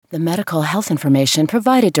The medical health information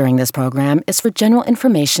provided during this program is for general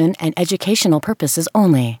information and educational purposes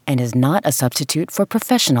only and is not a substitute for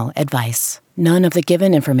professional advice. None of the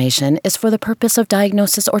given information is for the purpose of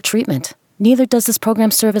diagnosis or treatment. Neither does this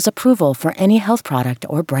program serve as approval for any health product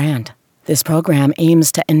or brand. This program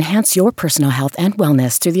aims to enhance your personal health and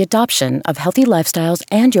wellness through the adoption of healthy lifestyles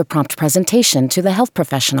and your prompt presentation to the health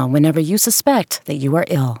professional whenever you suspect that you are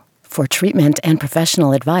ill. For treatment and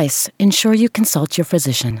professional advice, ensure you consult your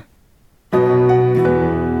physician.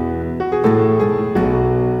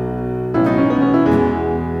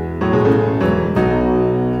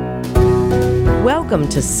 Welcome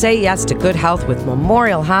to Say Yes to Good Health with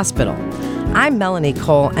Memorial Hospital. I'm Melanie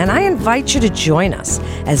Cole, and I invite you to join us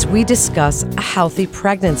as we discuss a healthy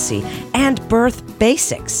pregnancy and birth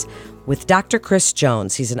basics with Dr. Chris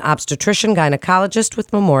Jones. He's an obstetrician gynecologist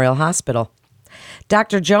with Memorial Hospital.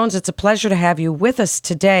 Dr. Jones, it's a pleasure to have you with us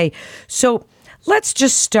today. So let's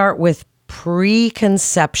just start with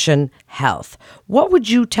preconception health. What would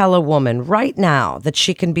you tell a woman right now that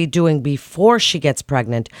she can be doing before she gets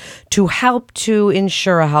pregnant to help to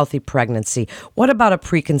ensure a healthy pregnancy? What about a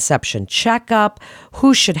preconception checkup?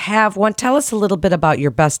 Who should have one? Tell us a little bit about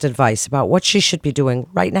your best advice about what she should be doing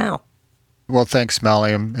right now. Well, thanks,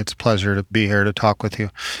 Melly. It's a pleasure to be here to talk with you.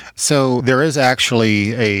 So there is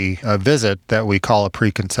actually a visit that we call a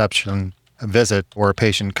preconception visit where a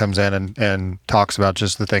patient comes in and talks about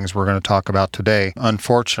just the things we're going to talk about today.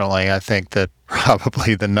 Unfortunately, I think that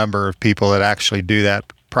probably the number of people that actually do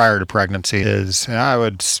that prior to pregnancy is, I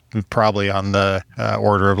would probably on the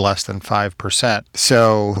order of less than 5%.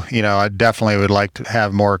 So, I definitely would like to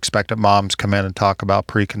have more expectant moms come in and talk about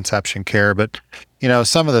preconception care. But,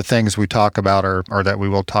 some of the things we talk about or that we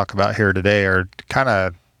will talk about here today are kind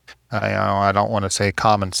of, I don't want to say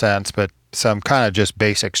common sense, but some kind of just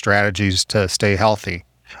basic strategies to stay healthy.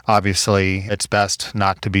 Obviously, it's best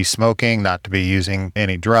not to be smoking, not to be using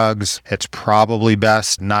any drugs. It's probably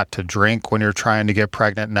best not to drink when you're trying to get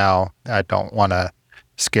pregnant. Now, I don't want to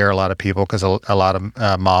scare a lot of people because a lot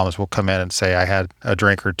of moms will come in and say, I had a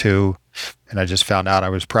drink or two and I just found out I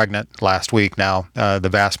was pregnant last week. Now, the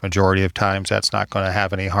vast majority of times that's not going to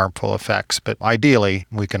have any harmful effects. But ideally,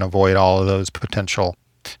 we can avoid all of those potential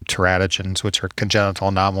teratogens, which are congenital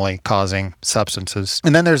anomaly causing substances.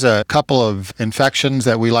 And then there's a couple of infections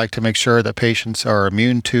that we like to make sure that patients are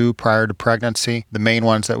immune to prior to pregnancy. The main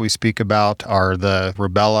ones that we speak about are the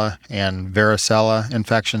rubella and varicella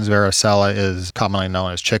infections. Varicella is commonly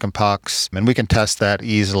known as chickenpox, and we can test that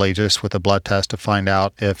easily just with a blood test to find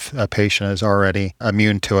out if a patient is already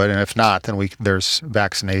immune to it. And if not, then there's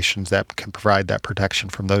vaccinations that can provide that protection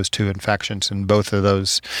from those two infections. And both of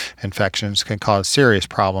those infections can cause serious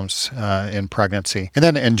problems in pregnancy. And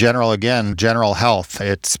then in general, again, general health,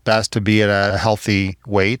 it's best to be at a healthy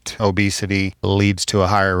weight. Obesity leads to a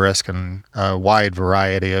higher risk and a wide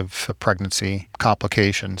variety of pregnancy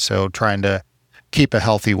complications. So trying to keep a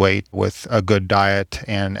healthy weight with a good diet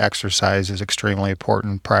and exercise is extremely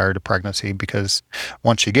important prior to pregnancy, because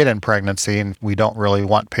once you get in pregnancy, and we don't really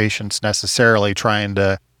want patients necessarily trying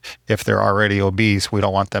to, if they're already obese, we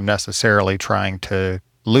don't want them necessarily trying to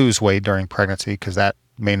lose weight during pregnancy, because that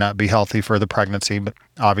may not be healthy for the pregnancy, but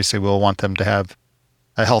obviously we'll want them to have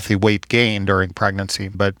a healthy weight gain during pregnancy.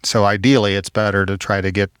 But so ideally, it's better to try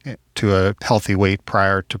to get to a healthy weight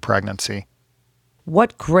prior to pregnancy.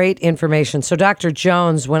 What great information. So Dr.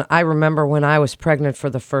 Jones, when I was pregnant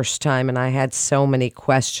for the first time and I had so many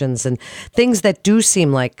questions and things that do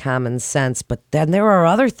seem like common sense, but then there are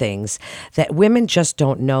other things that women just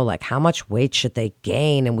don't know, like how much weight should they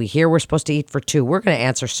gain? And we hear we're supposed to eat for 2. We're going to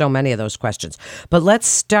answer so many of those questions. But let's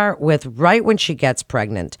start with right when she gets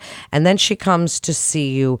pregnant and then she comes to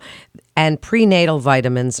see you, and prenatal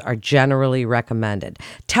vitamins are generally recommended.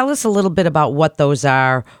 Tell us a little bit about what those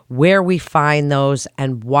are, where we find those,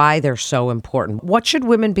 and why they're so important. What should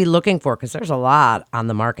women be looking for? Because there's a lot on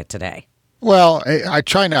the market today. Well, I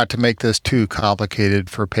try not to make this too complicated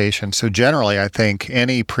for patients. So generally, I think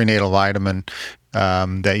any prenatal vitamin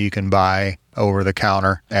that you can buy over the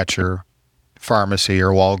counter at your pharmacy or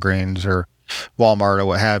Walgreens or Walmart or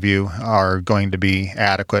what have you are going to be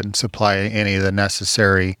adequate and supply any of the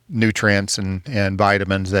necessary nutrients and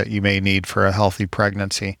vitamins that you may need for a healthy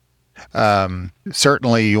pregnancy.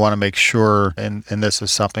 Certainly you want to make sure, and this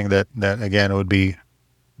is something that again would be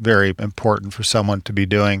very important for someone to be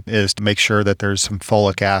doing, is to make sure that there's some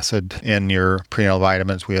folic acid in your prenatal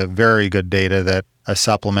vitamins. We have very good data that a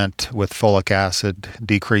supplement with folic acid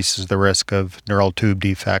decreases the risk of neural tube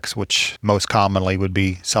defects, which most commonly would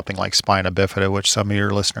be something like spina bifida, which some of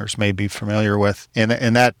your listeners may be familiar with. And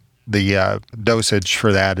that the dosage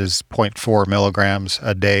for that is zero point 0.4 milligrams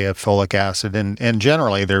a day of folic acid. And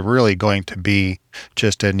generally, they're really going to be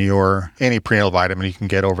just in any prenatal vitamin you can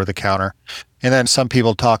get over the counter. And then some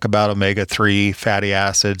people talk about omega-3 fatty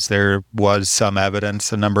acids. There was some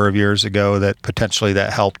evidence a number of years ago that potentially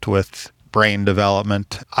that helped with brain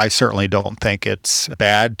development. I certainly don't think it's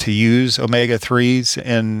bad to use omega-3s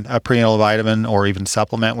in a prenatal vitamin or even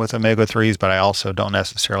supplement with omega-3s, but I also don't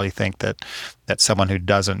necessarily think that someone who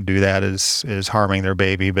doesn't do that is harming their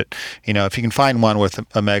baby. But, if you can find one with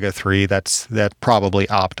omega-3, that's probably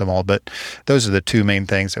optimal. But those are the two main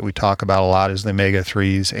things that we talk about a lot, is the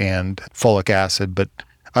omega-3s and folic acid. But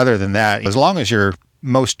other than that, as long as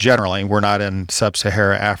most generally, we're not in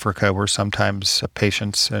sub-Saharan Africa where sometimes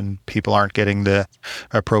patients and people aren't getting the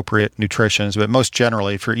appropriate nutritions. But most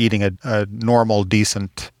generally, if you're eating a normal,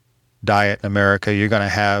 decent diet in America, you're going to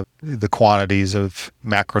have the quantities of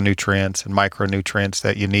macronutrients and micronutrients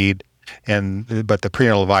that you need. But the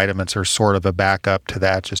prenatal vitamins are sort of a backup to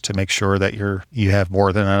that, just to make sure that you have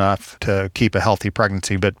more than enough to keep a healthy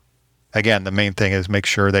pregnancy. But again, the main thing is make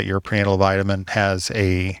sure that your prenatal vitamin has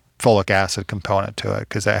a folic acid component to it,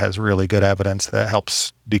 because that has really good evidence that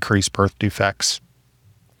helps decrease birth defects.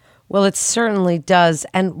 Well, it certainly does.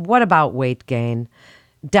 And what about weight gain?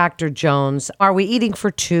 Dr. Jones, are we eating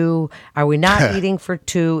for two? Are we not eating for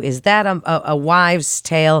two? Is that a wives'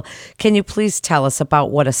 tale? Can you please tell us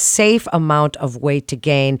about what a safe amount of weight to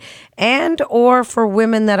gain, and or for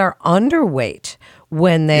women that are underweight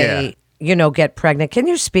when they, get pregnant? Can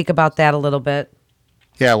you speak about that a little bit?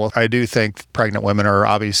 Yeah, well, I do think pregnant women are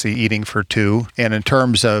obviously eating for two. And in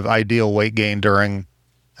terms of ideal weight gain during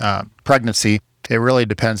pregnancy, it really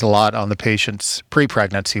depends a lot on the patient's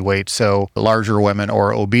pre-pregnancy weight. So larger women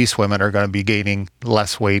or obese women are going to be gaining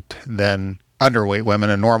less weight than underweight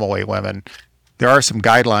women and normal weight women. There are some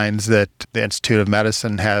guidelines that the Institute of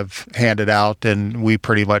Medicine have handed out, and we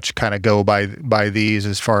pretty much kind of go by these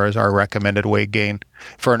as far as our recommended weight gain.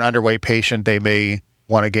 For an underweight patient, they may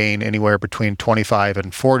want to gain anywhere between 25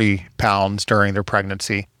 and 40 pounds during their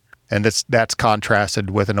pregnancy. And that's contrasted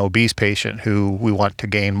with an obese patient who we want to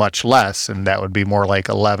gain much less, and that would be more like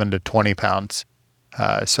 11 to 20 pounds.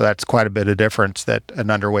 So that's quite a bit of difference that an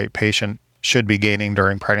underweight patient should be gaining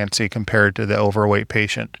during pregnancy compared to the overweight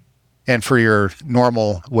patient. And for your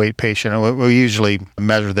normal weight patient, we usually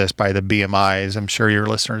measure this by the BMIs. I'm sure your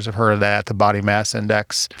listeners have heard of that, the body mass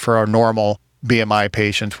index. For our normal BMI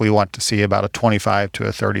patients, we want to see about a 25 to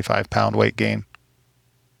a 35 pound weight gain.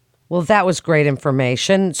 Well, that was great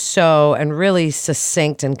information. And really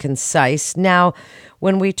succinct and concise. Now,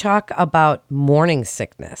 when we talk about morning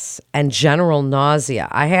sickness and general nausea,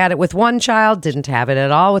 I had it with one child, didn't have it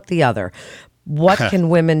at all with the other. What can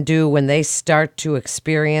women do when they start to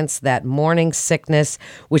experience that morning sickness,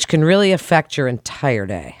 which can really affect your entire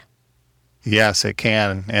day? Yes, it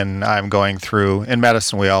can. And I'm going through, in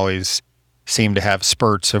medicine, we always seem to have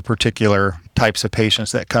spurts of particular types of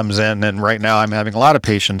patients that comes in. And right now I'm having a lot of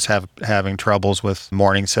patients having troubles with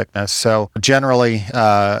morning sickness. So generally,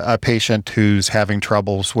 a patient who's having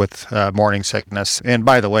troubles with morning sickness, and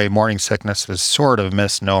by the way, morning sickness is sort of a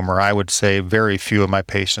misnomer. I would say very few of my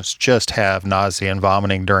patients just have nausea and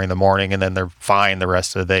vomiting during the morning, and then they're fine the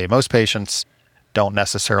rest of the day. Most patients don't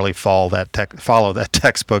necessarily follow that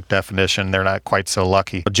textbook definition. They're not quite so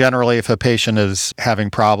lucky. But generally, if a patient is having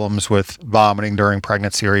problems with vomiting during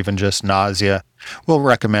pregnancy or even just nausea, we'll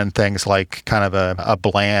recommend things like kind of a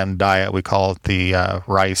bland diet. We call it the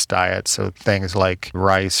rice diet. So things like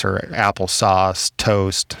rice or applesauce,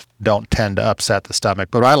 toast don't tend to upset the stomach.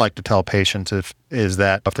 But what I like to tell patients is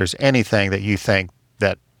that if there's anything that you think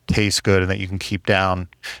that tastes good and that you can keep down,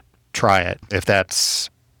 try it. If that's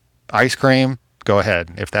ice cream, go ahead.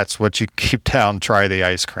 If that's what you keep down, try the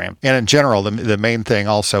ice cream. And in general, the main thing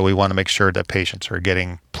also, we want to make sure that patients are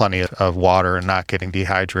getting plenty of water and not getting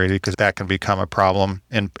dehydrated, because that can become a problem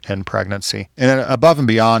in pregnancy. And then above and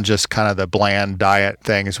beyond just kind of the bland diet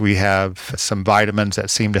things, we have some vitamins that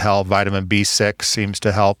seem to help. Vitamin B6 seems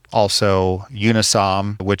to help. Also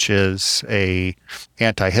Unisom, which is a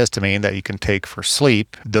antihistamine that you can take for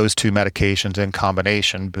sleep. Those two medications in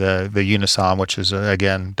combination, the Unisom, which is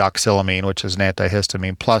again doxylamine, which is an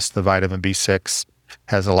antihistamine, plus the vitamin B6,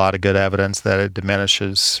 has a lot of good evidence that it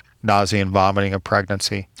diminishes nausea and vomiting of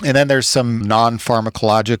pregnancy. And then there's some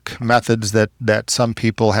non-pharmacologic methods that some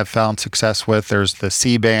people have found success with. There's the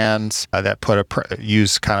C-bands that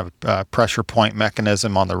use kind of a pressure point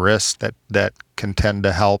mechanism on the wrist that can tend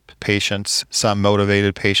to help patients. Some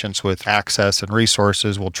motivated patients with access and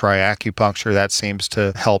resources will try acupuncture. That seems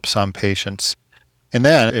to help some patients. And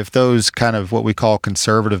then if those kind of what we call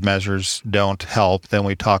conservative measures don't help, then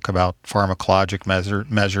we talk about pharmacologic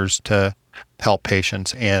measures to help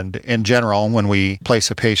patients. And in general, when we place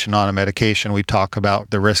a patient on a medication, we talk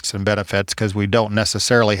about the risks and benefits because we don't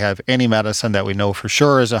necessarily have any medicine that we know for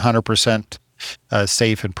sure is 100%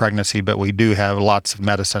 safe in pregnancy, but we do have lots of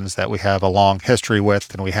medicines that we have a long history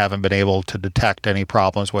with and we haven't been able to detect any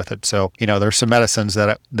problems with it. So, there's some medicines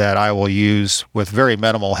that I will use with very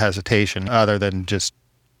minimal hesitation other than just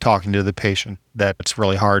talking to the patient that it's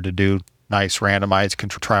really hard to do nice randomized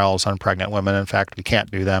control trials on pregnant women. In fact, we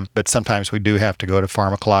can't do them, but sometimes we do have to go to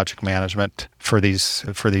pharmacologic management for these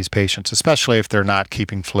patients, especially if they're not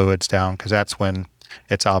keeping fluids down, because that's when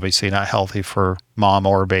it's obviously not healthy for mom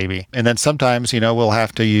or baby. And then sometimes, we'll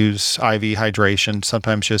have to use IV hydration.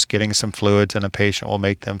 Sometimes just getting some fluids in a patient will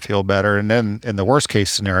make them feel better. And then in the worst case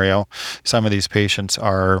scenario, some of these patients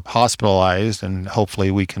are hospitalized and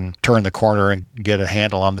hopefully we can turn the corner and get a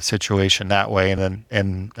handle on the situation that way. And then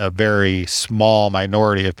in a very small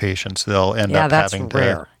minority of patients, they'll end up having to...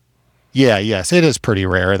 rare. Yeah, yes, it is pretty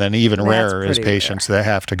rare. And then even rarer is pretty patients that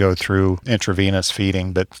have to go through intravenous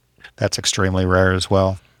feeding, but that's extremely rare as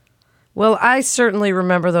well. Well, I certainly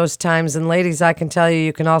remember those times. And ladies, I can tell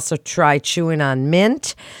you can also try chewing on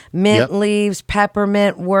mint. Mint leaves,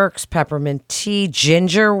 peppermint works, peppermint tea,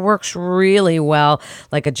 ginger works really well,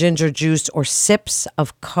 like a ginger juice or sips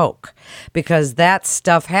of Coke, because that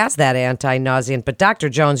stuff has that anti-nauseant. But Dr.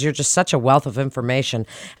 Jones, you're just such a wealth of information.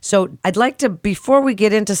 So I'd like to, before we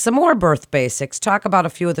get into some more birth basics, talk about a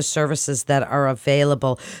few of the services that are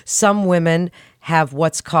available. Some women have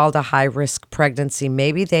what's called a high-risk pregnancy.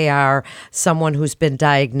 Maybe they are someone who's been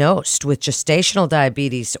diagnosed with gestational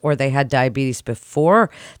diabetes, or they had diabetes before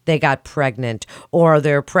they got pregnant, or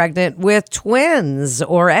they're pregnant with twins,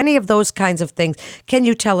 or any of those kinds of things. Can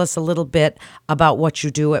you tell us a little bit about what you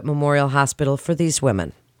do at Memorial Hospital for these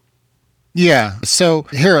women? Yeah. So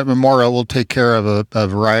here at Memorial, we'll take care of a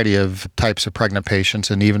variety of types of pregnant patients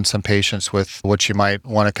and even some patients with what you might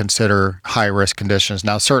want to consider high-risk conditions.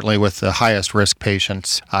 Now, certainly with the highest risk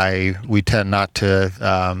patients, we tend not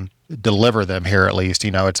to deliver them here at least.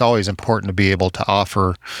 It's always important to be able to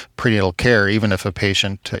offer prenatal care, even if a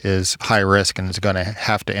patient is high risk and is going to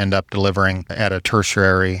have to end up delivering at a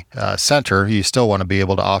tertiary center. You still want to be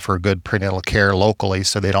able to offer good prenatal care locally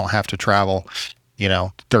so they don't have to travel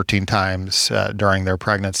 13 times during their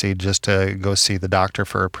pregnancy just to go see the doctor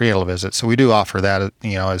for a prenatal visit. So we do offer that,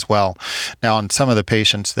 as well. Now, on some of the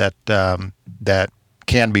patients that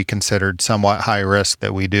can be considered somewhat high risk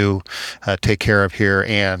that we do take care of here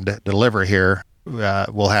and deliver here,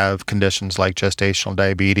 we'll have conditions like gestational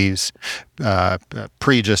diabetes,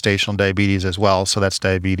 pre-gestational diabetes as well. So that's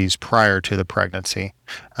diabetes prior to the pregnancy.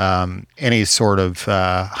 Any sort of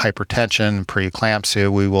hypertension,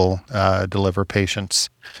 preeclampsia, we will deliver patients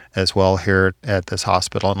as well here at this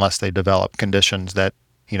hospital unless they develop conditions that,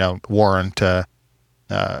 warrant a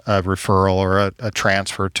referral or a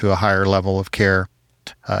transfer to a higher level of care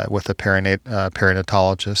with a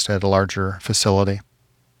perinatologist at a larger facility.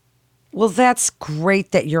 Well, that's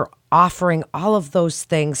great that you're offering all of those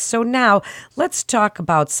things. So now let's talk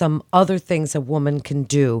about some other things a woman can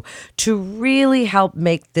do to really help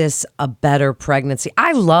make this a better pregnancy.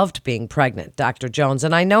 I loved being pregnant, Dr. Jones,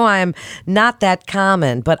 and I know I am not that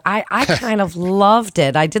common, but I kind of loved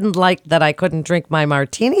it. I didn't like that I couldn't drink my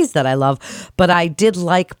martinis that I love, but I did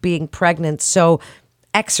like being pregnant. So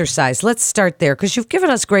exercise, let's start there, because you've given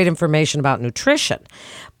us great information about nutrition.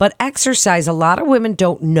 But exercise, a lot of women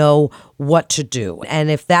don't know what to do. And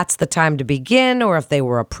if that's the time to begin, or if they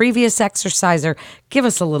were a previous exerciser, give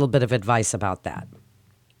us a little bit of advice about that.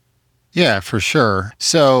 Yeah, for sure.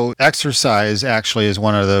 So exercise actually is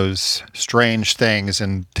one of those strange things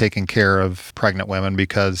in taking care of pregnant women,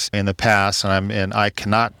 because in the past, and I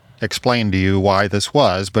cannot explain to you why this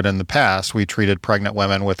was, but in the past, we treated pregnant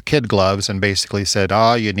women with kid gloves and basically said,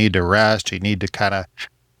 you need to rest, you need to kind of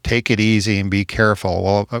take it easy and be careful.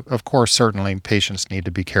 Well, of course, certainly patients need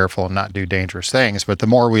to be careful and not do dangerous things, but the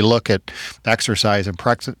more we look at exercise and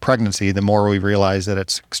pregnancy, the more we realize that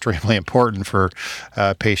it's extremely important for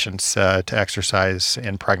patients to exercise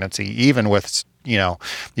in pregnancy, even with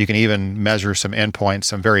you can even measure some endpoints,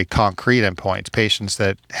 some very concrete endpoints. Patients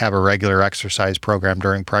that have a regular exercise program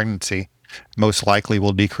during pregnancy most likely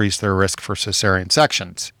will decrease their risk for cesarean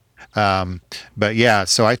sections. But yeah,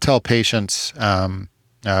 so I tell patients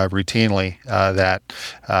routinely that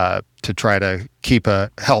to try to keep a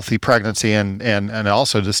healthy pregnancy and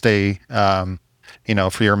also to stay for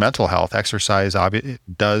your mental health. Exercise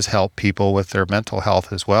does help people with their mental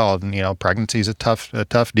health as well. And pregnancy is a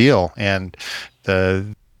tough deal, and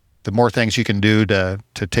the more things you can do to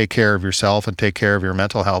take care of yourself and take care of your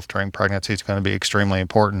mental health during pregnancy is going to be extremely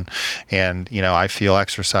important. And, I feel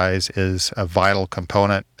exercise is a vital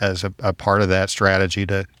component as a part of that strategy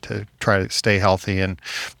to try to stay healthy and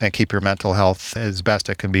keep your mental health as best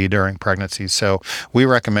it can be during pregnancy. So we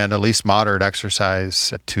recommend at least moderate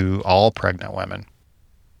exercise to all pregnant women.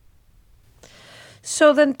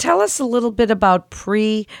 So then tell us a little bit about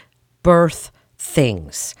pre-birth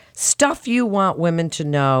things, stuff you want women to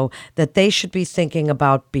know that they should be thinking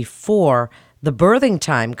about before the birthing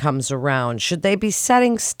time comes around. Should they be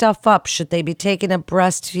setting stuff up? Should they be taking a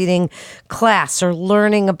breastfeeding class or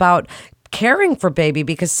learning about caring for baby?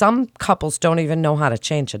 Because some couples don't even know how to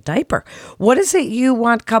change a diaper. What is it you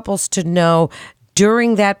want couples to know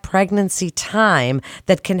during that pregnancy time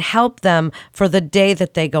that can help them for the day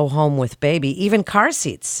that they go home with baby, even car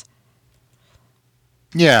seats?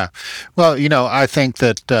 Yeah. Well, I think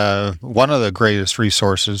that one of the greatest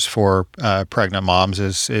resources for pregnant moms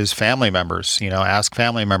is family members. Ask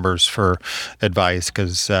family members for advice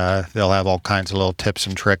because they'll have all kinds of little tips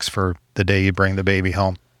and tricks for the day you bring the baby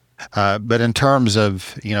home. But in terms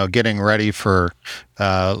of, getting ready for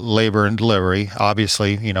labor and delivery,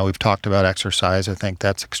 obviously, we've talked about exercise. I think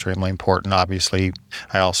that's extremely important. Obviously,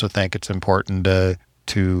 I also think it's important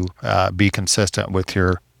to be consistent with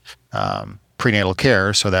your prenatal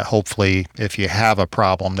care so that hopefully if you have a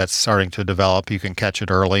problem that's starting to develop, you can catch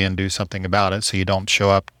it early and do something about it so you don't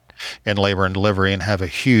show up in labor and delivery and have a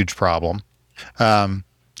huge problem. And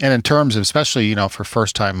in terms of, especially, for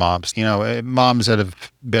first-time moms, moms that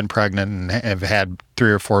have been pregnant and have had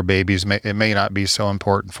 3 or 4 babies, it may not be so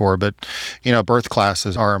important for, but, birth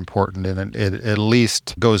classes are important, and it at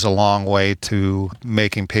least goes a long way to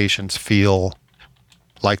making patients feel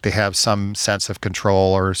like they have some sense of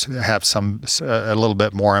control or have a little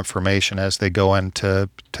bit more information as they go into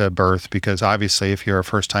birth. Because obviously, if you're a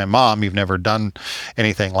first-time mom, you've never done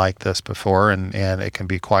anything like this before, and it can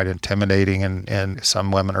be quite intimidating, and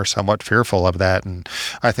some women are somewhat fearful of that. And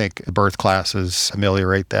I think birth classes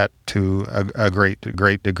ameliorate that to a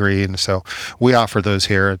great degree. And so we offer those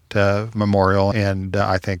here at Memorial, and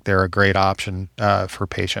I think they're a great option for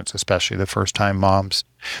patients, especially the first-time moms.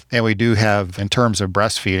 And we do have, in terms of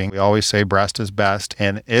breastfeeding, we always say breast is best,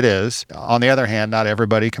 and it is. On the other hand, not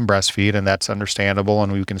everybody can breastfeed, and that's understandable,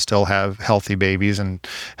 and we can still have healthy babies and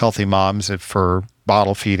healthy moms for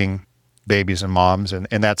bottle feeding babies and moms, and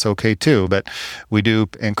that's okay too. But we do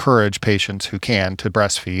encourage patients who can to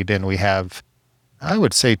breastfeed, and we have, I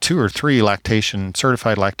would say, 2 or 3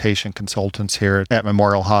 certified lactation consultants here at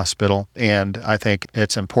Memorial Hospital. And I think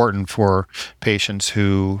it's important for patients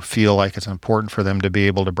who feel like it's important for them to be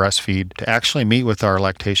able to breastfeed to actually meet with our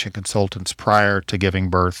lactation consultants prior to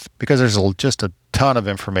giving birth, because there's just a ton of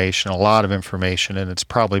information, a lot of information, and it's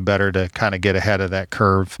probably better to kind of get ahead of that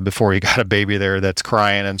curve before you got a baby there that's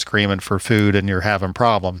crying and screaming for food and you're having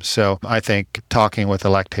problems. So I think talking with a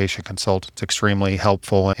lactation consultant is extremely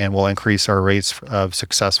helpful and will increase our rates of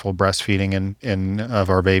successful breastfeeding of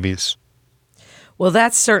our babies. Well,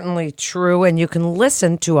 that's certainly true, and you can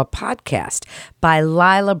listen to a podcast by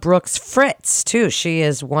Lila Brooks Fritz, too. She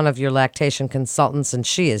is one of your lactation consultants, and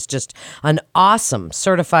she is just an awesome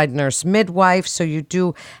certified nurse midwife, so you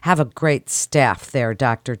do have a great staff there,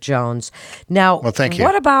 Dr. Jones. Now, well, thank you.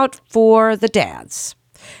 What about for the dads?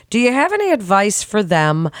 Do you have any advice for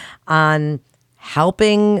them on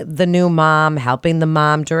helping the new mom, helping the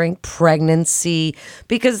mom during pregnancy?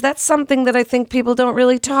 Because that's something that I think people don't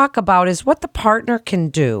really talk about, is what the partner can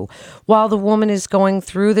do while the woman is going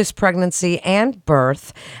through this pregnancy and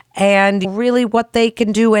birth, and really what they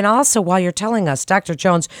can do. And also, while you're telling us, Dr.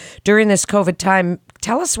 Jones, during this COVID time,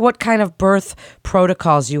 tell us what kind of birth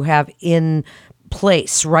protocols you have in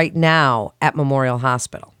place right now at Memorial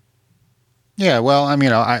Hospital. Yeah, well,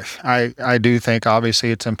 I do think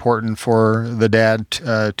obviously it's important for the dad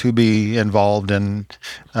to be involved in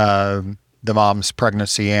the mom's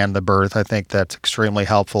pregnancy and the birth. I think that's extremely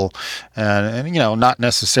helpful, and not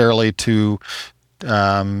necessarily to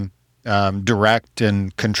direct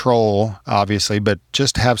and control, obviously, but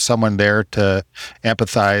just have someone there to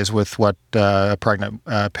empathize with what a pregnant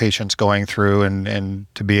patient's going through, and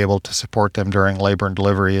to be able to support them during labor and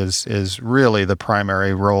delivery is really the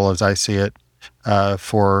primary role, as I see it,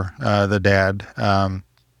 for the dad.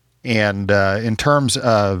 And in terms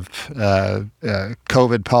of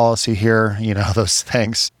COVID policy here, those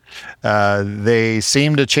things, they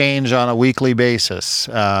seem to change on a weekly basis.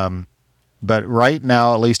 But right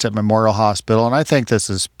now, at least at Memorial Hospital, and I think this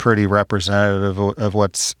is pretty representative of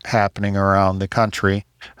what's happening around the country,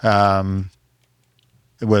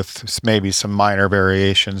 with maybe some minor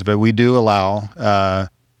variations, but we do allow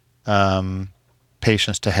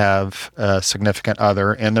patients to have a significant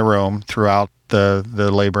other in the room throughout the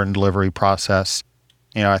labor and delivery process.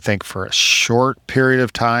 I think for a short period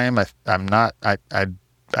of time, it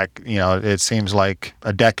seems like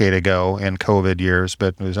a decade ago in COVID years,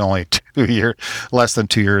 but it was only less than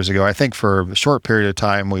 2 years ago. I think for a short period of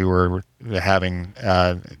time, we were having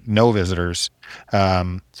no visitors.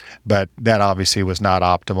 But that obviously was not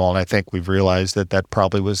optimal. And I think we've realized that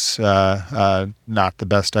probably was not the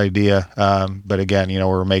best idea. But again,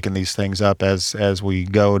 we're making these things up as we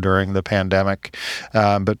go during the pandemic.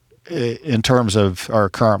 But in terms of our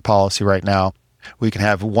current policy right now, we can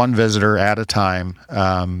have one visitor at a time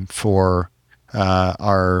for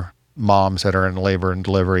our moms that are in labor and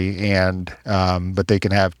delivery, but they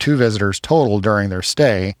can have 2 visitors total during their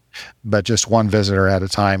stay, but just one visitor at a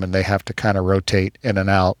time, and they have to kind of rotate in and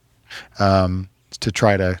out to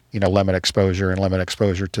try to limit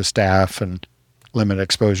exposure to staff and limit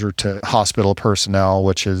exposure to hospital personnel,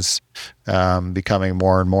 which is becoming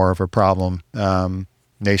more and more of a problem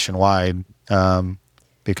nationwide.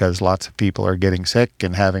 Because lots of people are getting sick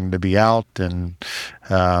and having to be out, and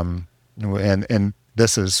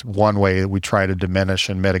this is one way that we try to diminish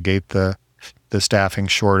and mitigate the staffing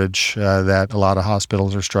shortage that a lot of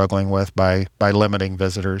hospitals are struggling with by limiting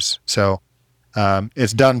visitors. So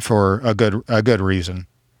it's done for a good reason.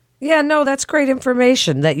 Yeah, no, that's great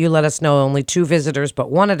information that you let us know. Only 2 visitors,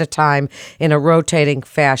 but one at a time in a rotating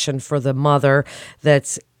fashion for the mother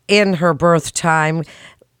that's in her birth time.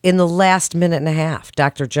 In the last minute and a half,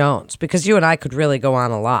 Dr. Jones, because you and I could really go on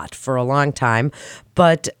a lot for a long time,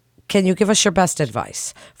 but can you give us your best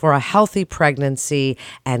advice for a healthy pregnancy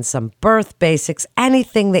and some birth basics,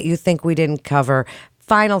 anything that you think we didn't cover?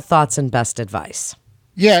 Final thoughts and best advice.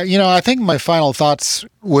 Yeah, I think my final thoughts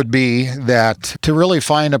would be that to really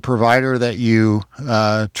find a provider that you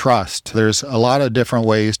trust. There's a lot of different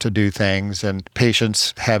ways to do things, and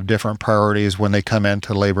patients have different priorities when they come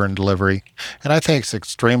into labor and delivery. And I think it's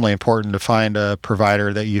extremely important to find a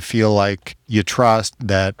provider that you feel like you trust,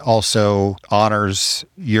 that also honors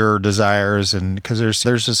your desires, and because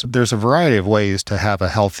there's a variety of ways to have a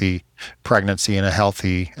healthy pregnancy and a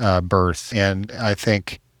healthy birth. And I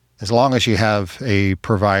think as long as you have a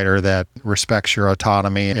provider that respects your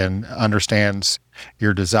autonomy and understands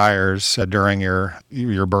your desires during your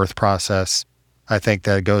birth process, I think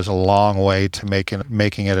that goes a long way to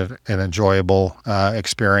making it an enjoyable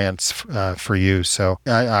experience for you. So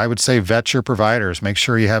I would say vet your providers. Make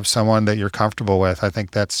sure you have someone that you're comfortable with. I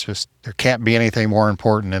think there can't be anything more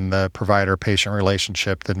important in the provider-patient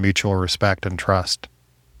relationship than mutual respect and trust.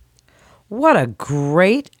 What a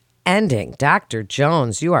great ending. Dr.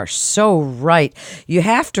 Jones, you are so right. You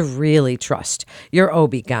have to really trust your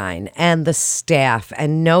OB-GYN and the staff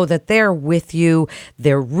and know that they're with you,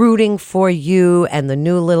 they're rooting for you and the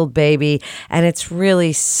new little baby, and it's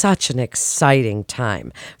really such an exciting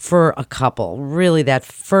time for a couple. Really, that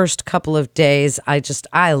first couple of days, I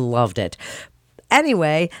loved it.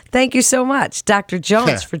 Anyway, thank you so much, Dr.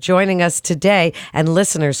 Jones, for joining us today. And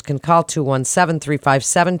listeners can call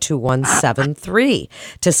 217-357-2173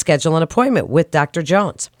 to schedule an appointment with Dr.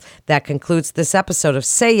 Jones. That concludes this episode of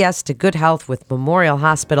Say Yes to Good Health with Memorial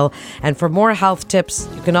Hospital. And for more health tips,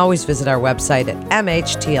 you can always visit our website at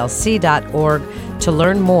mhtlc.org to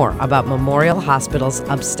learn more about Memorial Hospital's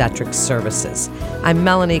obstetric services. I'm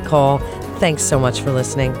Melanie Cole. Thanks so much for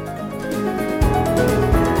listening.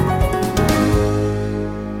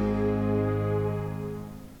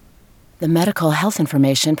 The medical health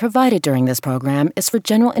information provided during this program is for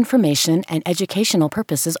general information and educational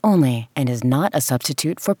purposes only and is not a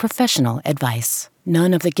substitute for professional advice.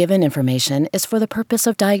 None of the given information is for the purpose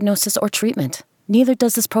of diagnosis or treatment. Neither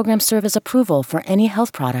does this program serve as approval for any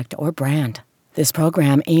health product or brand. This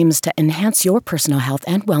program aims to enhance your personal health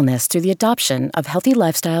and wellness through the adoption of healthy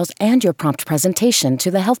lifestyles and your prompt presentation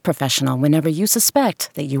to the health professional whenever you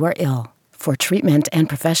suspect that you are ill. For treatment and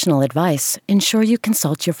professional advice, ensure you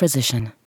consult your physician.